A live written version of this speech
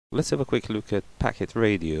Let's have a quick look at packet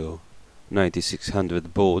radio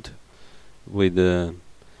 9600 board with the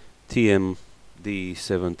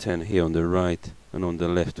TM-D710 here on the right, and on the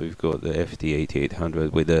left we've got the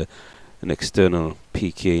FT-8800 with an external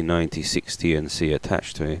PK-96 TNC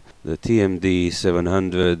attached to it. The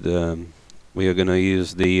TM-D710 we are going to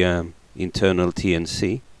use the internal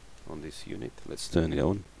TNC on this unit. Let's turn it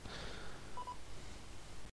on.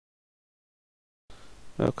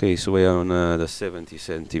 Okay, so we are on the 70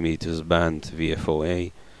 centimeters band VFO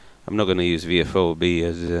A. I'm not going to use VFO B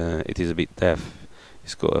as it is a bit deaf.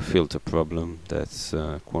 It's got a filter problem that's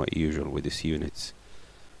quite usual with these units.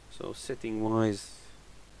 So setting wise,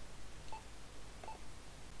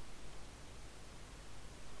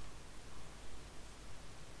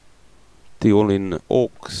 the all-in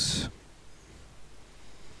aux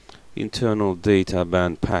internal data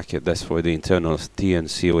band packet, that's for the internal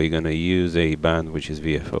TNC. We're going to use a band which is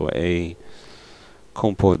VFO A.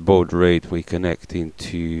 Comport baud rate we connect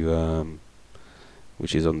into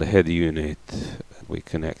which is on the head unit. We're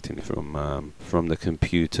connecting from the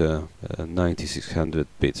computer 9600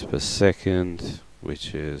 bits per second,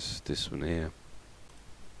 which is this one here.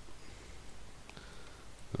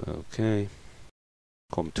 Okay,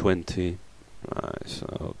 COM20. Right,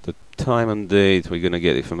 so the time and date we're going to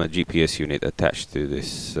get it from a GPS unit attached to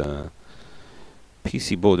this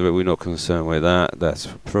PC board, but we're not concerned with that. That's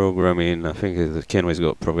for programming. I think the Kenwood's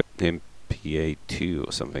got program MPA2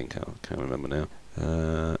 or something. Can't remember now.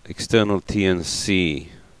 External TNC.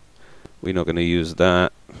 We're not going to use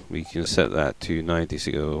that. We can set that to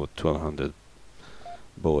 96 or 1200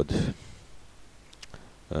 baud.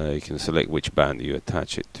 You can select which band you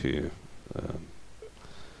attach it to.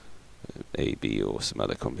 A, B or some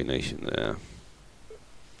other combination there.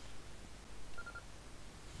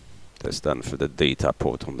 That's done for the data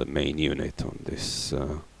port on the main unit on this.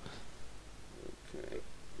 Okay.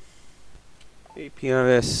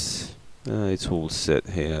 APRS, it's all set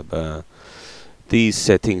here, but these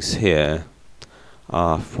settings here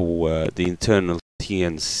are for the internal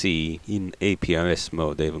TNC in APRS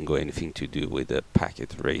mode. They haven't got anything to do with the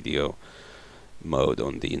packet radio mode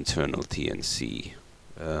on the internal TNC.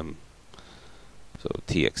 So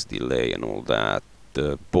TX delay and all that,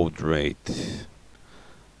 the baud rate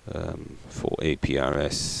for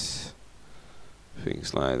APRS,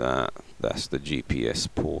 things like that. That's the GPS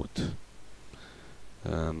port.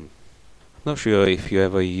 I'm not sure if you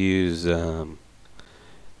ever use the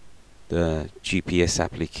GPS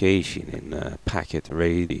application in packet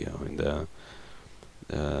radio in the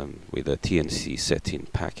with the TNC setting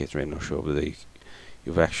packet radio. I'm not sure whether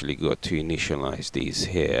you've actually got to initialize these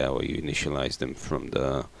here, or you initialize them from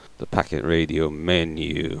the packet radio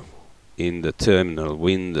menu in the terminal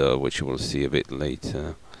window, which we'll see a bit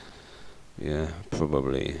later. Yeah,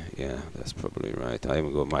 probably. Yeah, that's probably right. I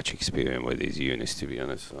haven't got much experience with these units, to be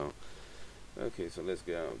honest. So, okay, so let's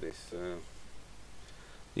get out of this.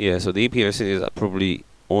 Yeah, so the APRS are probably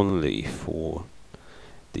only for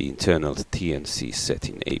the internal TNC set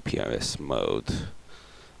in APRS mode.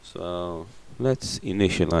 So let's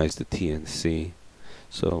initialize the TNC.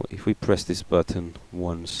 So if we press this button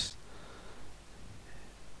once,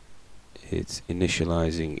 it's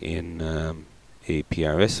initializing in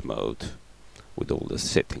APRS mode with all the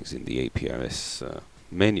settings in the APRS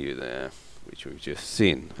menu there, which we've just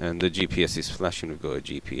seen. And the GPS is flashing. We've got a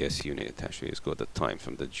GPS unit attached. It's got the time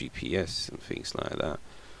from the GPS and things like that.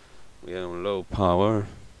 We are on low power.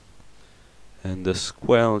 And the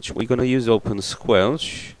squelch, we're going to use open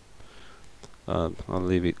squelch. I'll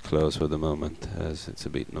leave it closed for the moment as it's a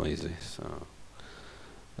bit noisy. So,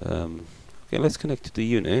 okay, let's connect to the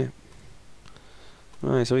unit.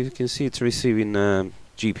 Alright, so you can see it's receiving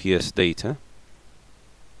GPS data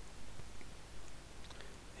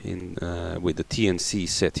in with the TNC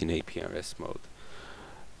set in APRS mode.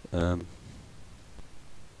 Let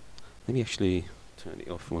me actually turn it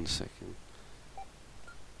off 1 second.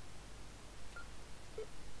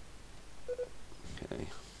 Okay.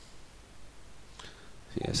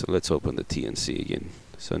 Yeah, so let's open the TNC again.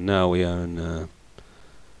 So now we are in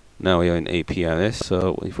APRS.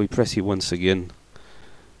 So if we press it once again,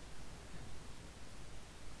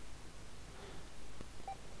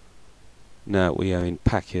 now we are in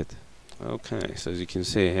packet. Okay, so as you can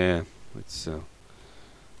see here, let's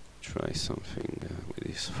try something with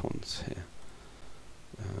these fonts here.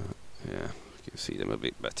 Yeah, you can see them a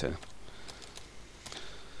bit better.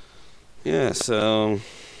 Yeah, so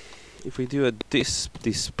if we do a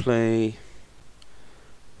display,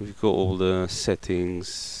 we've got all the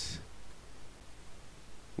settings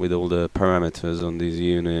with all the parameters on this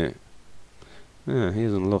unit. Yeah, he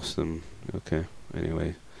hasn't lost them. Okay,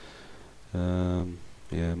 anyway.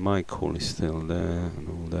 yeah, my call is still there and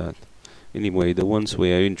all that. Anyway, the ones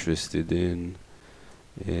we are interested in,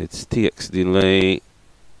 it's TX delay,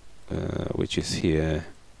 which is here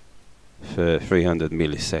for 300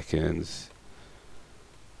 milliseconds.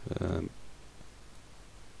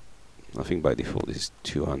 I think by default it's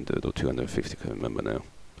 200 or 250, I can't remember now.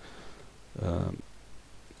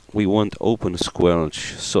 We want open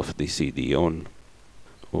squelch soft DCD on.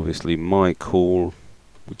 Obviously my call,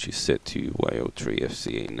 which is set to YO3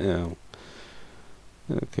 FCA now.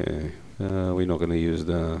 Okay, we're not going to use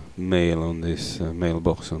the mail on this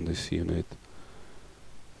mailbox on this unit.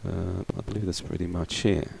 I believe that's pretty much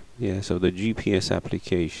it. Yeah, so the GPS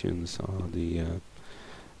applications are the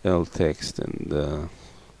L-text and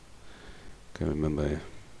can't remember,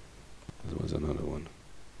 there was another one.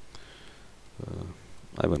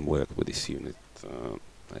 I haven't worked with this unit.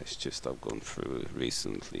 It's just I've gone through it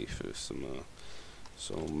recently for some.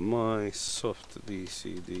 So my soft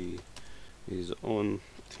DCD is on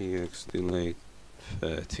TX delay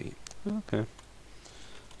 30. Okay. I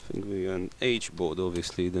think we an H board,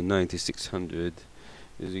 obviously the 9600,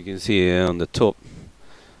 as you can see here on the top.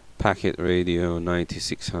 Packet radio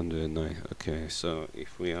 9600. Okay, so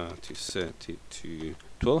if we are to set it to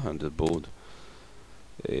 1200 baud,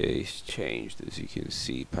 it's changed, as you can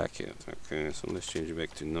see, packet. Okay, so let's change it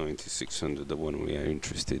back to 9600, the one we are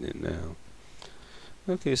interested in now.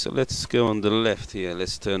 Okay, so let's go on the left here.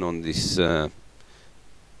 Let's turn on this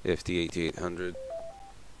FT-8800.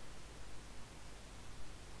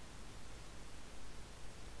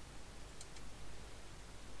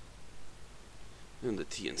 And the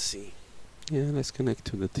TNC. Yeah, let's connect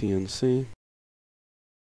to the TNC.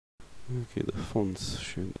 Okay, the fonts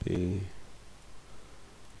should be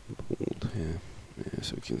bold here. Yeah,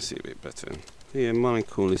 so we can see a bit better. Yeah, my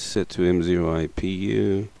call is set to M0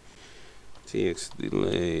 IPU. TX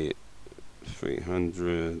delay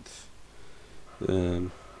 300.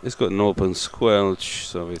 It's got an open squelch,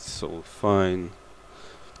 so it's all fine.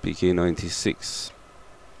 PK-96.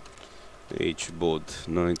 H baud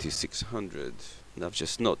 9600. I've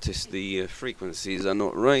just noticed the frequencies are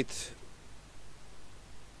not right.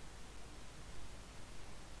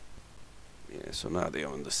 Yeah, so now they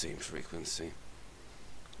are on the same frequency.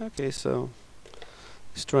 Okay, so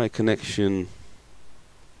let's try connection.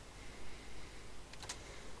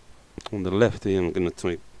 On the left here, I'm going to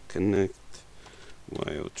try connect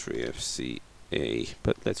YO3 FCA,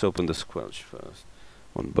 but let's open the squelch first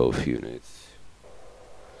on both units.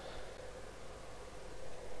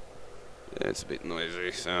 Yeah, it's a bit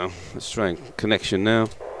noisy, so let's try connection now.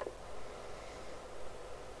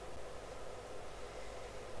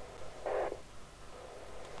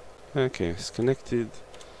 Okay, it's connected.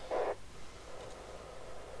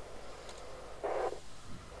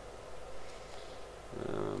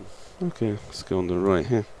 Okay, let's go on the right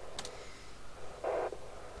here.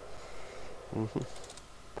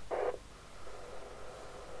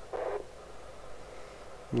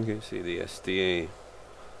 Okay, see the SDA.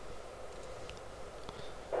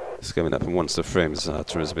 It's coming up, and once the frames are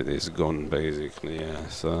transmitted, it's gone basically. Yeah,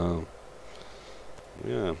 so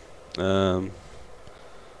yeah,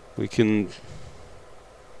 we can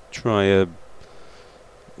try a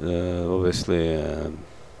obviously.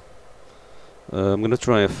 I'm gonna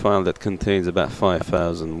try a file that contains about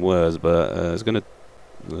 5,000 words, but it's gonna,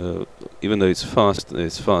 even though it's fast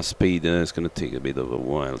speed, it's gonna take a bit of a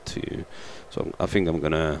while to. So I think I'm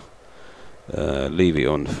gonna leave it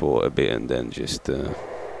on for a bit and then just. You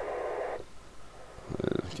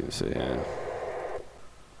can see, yeah.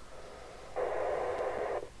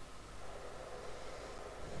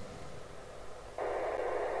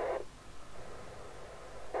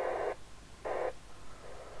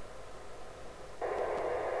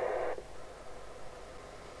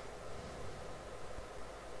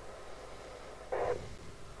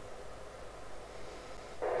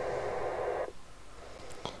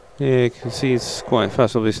 Yeah, you can see it's quite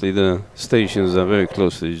fast. Obviously, the stations are very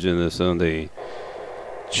close to each other, so they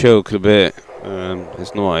choke a bit.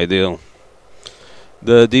 It's not ideal.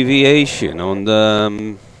 The deviation on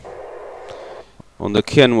the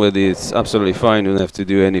Kenwood is absolutely fine. You don't have to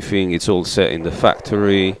do anything. It's all set in the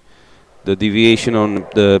factory. The deviation on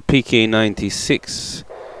the PK-96,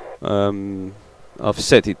 I've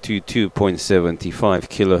set it to 2.75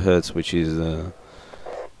 kilohertz, which is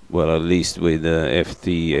well, at least with the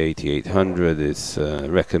FT-8800, it's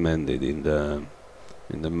recommended in the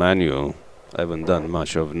manual. I haven't done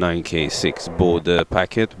much of 9K6 baud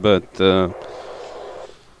packet, but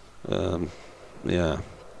yeah,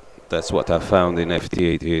 that's what I found in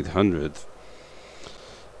FT-8800.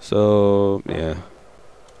 So yeah,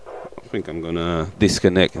 I think I'm gonna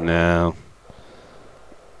disconnect now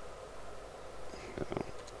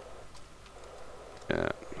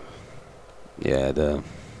Yeah, the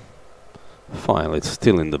file is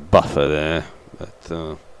still in the buffer there,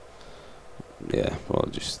 but yeah, well,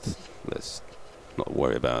 just let's not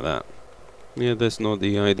worry about that. Yeah, that's not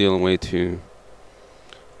the ideal way to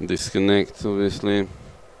disconnect, obviously.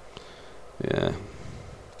 Yeah,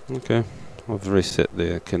 okay, I've reset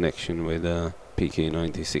the connection with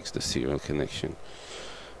PK-96, the serial connection.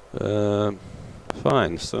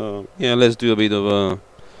 Fine, so yeah, let's do a bit of a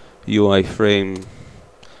UI frame,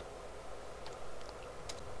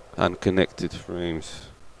 unconnected frames.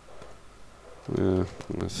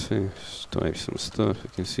 Let's see, let's type some stuff. You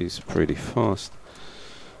can see it's pretty fast.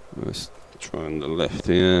 Let's try on the left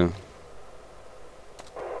here.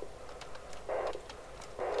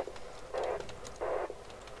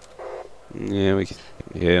 Yeah,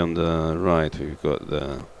 here on the right we've got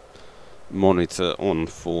the monitor on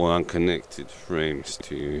for unconnected frames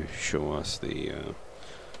to show us the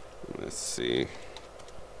let's see,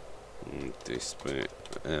 display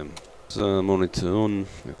so monitor on.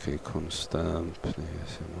 Okay, constant, there's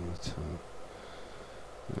a monitor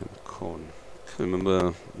and con.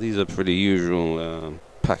 Remember, these are pretty usual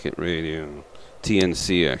packet radio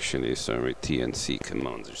TNC, actually, sorry, TNC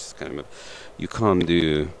commands. Just kind of, you can't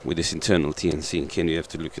do with this internal TNC, can you have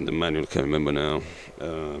to look in the manual, can't remember now.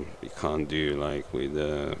 You can't do like with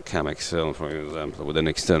CamXL, for example, with an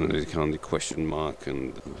external, you can't do question mark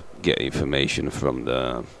and get information from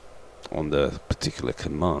the on the particular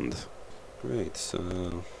command. Great,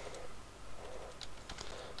 so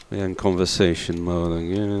we're in conversation mode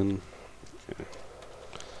again.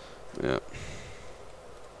 Yeah.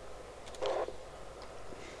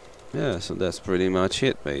 Yeah, so that's pretty much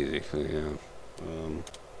it, basically. Yeah.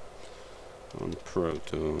 On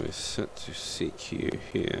Proto is set to CQ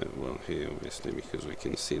here. Well, here obviously because we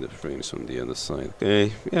can see the frames on the other side.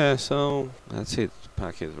 Okay, yeah, so that's it.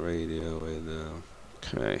 Packet radio with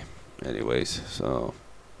okay. Anyways, so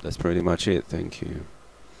that's pretty much it. Thank you.